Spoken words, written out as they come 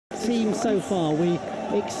team so far. We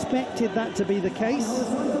expected that to be the case,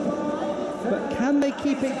 but can they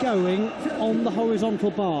keep it going on the horizontal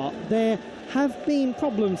bar? There have been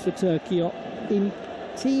problems for Turkey in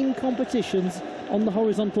team competitions on the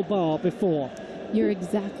horizontal bar before. You're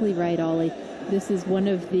exactly right, Ollie. This is one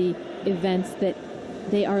of the events that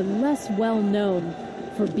they are less well known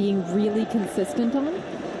for being really consistent on.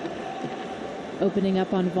 Opening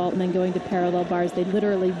up on vault and then going to parallel bars, they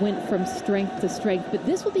literally went from strength to strength. But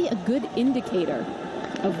this will be a good indicator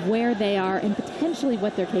of where they are and potentially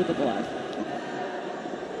what they're capable of.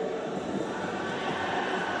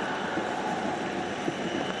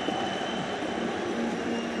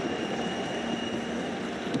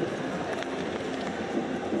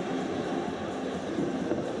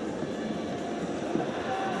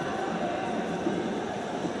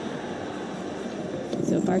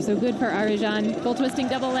 So far, so good for Arican. Full twisting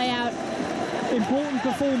double layout. Important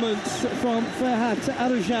performance from Ferhat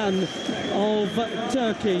Arican of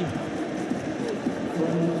Turkey.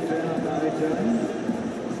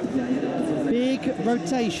 Big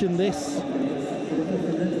rotation this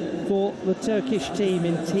for the Turkish team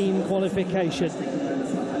in team qualification.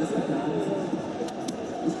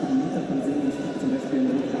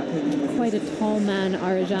 Quite a tall man,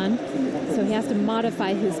 Arican, so he has to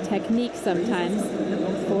modify his technique sometimes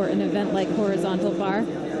for an event like horizontal bar,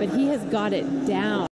 but he has got it down.